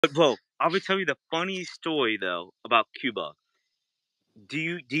But bro, I will tell you the funniest story though about Cuba. Do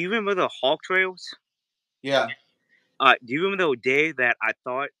you remember the Hawk Trails? Yeah. Do you remember the day that I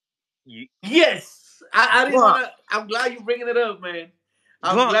thought you, Yes. I didn't bro, want to. I'm glad you're bringing it up, man.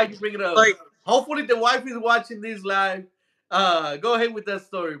 I'm bro, glad you bring it up. like, Hopefully, the wife is watching this live. Go ahead with that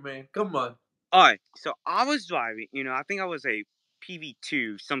story, man. Come on. all right. So I was driving. I think I was a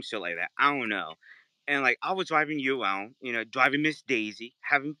PV2, some shit like that. I don't know. And like I was driving you around. Driving Miss Daisy,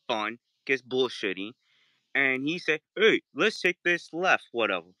 having fun, just bullshitting. And he said, "Hey, let's take this left,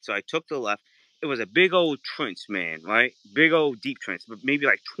 whatever." So I took the left. It was a big old trench, man, right? Big old deep trench, but maybe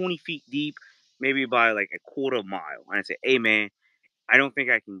like 20 feet deep, maybe by like a quarter mile. And I said, "Hey, man, I don't think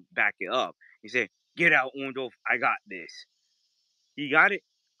I can back it up." He said, "Get out, Ondorff. I got this." He got it.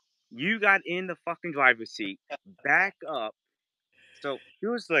 You got in the fucking driver's seat. Back up. So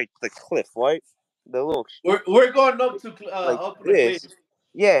here's like the cliff, right? The little We're going like up to the cliff. this.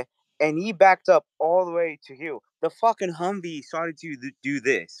 Yeah. And he backed up all the way to here. The fucking Humvee started to do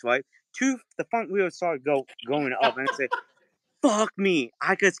this, right? The front wheels started going up, and I said, "Fuck me!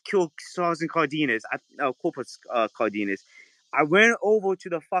 I just killed Sergeant Cardenas, Corporal Cardenas." I went over to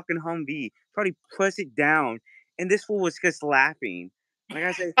the fucking Humvee, tried to press it down, and this fool was just laughing. Like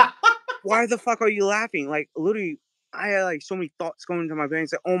I said, "Why the fuck are you laughing?" Like literally, I had like so many thoughts going into my brain.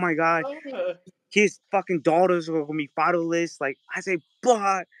 Said, "Oh my god, his fucking daughters are gonna be fatherless." Like I say,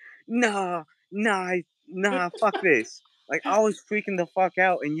 but nah, fuck this. Like I was freaking the fuck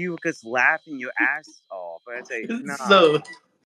out, and you were just laughing your ass off. I say, nah. So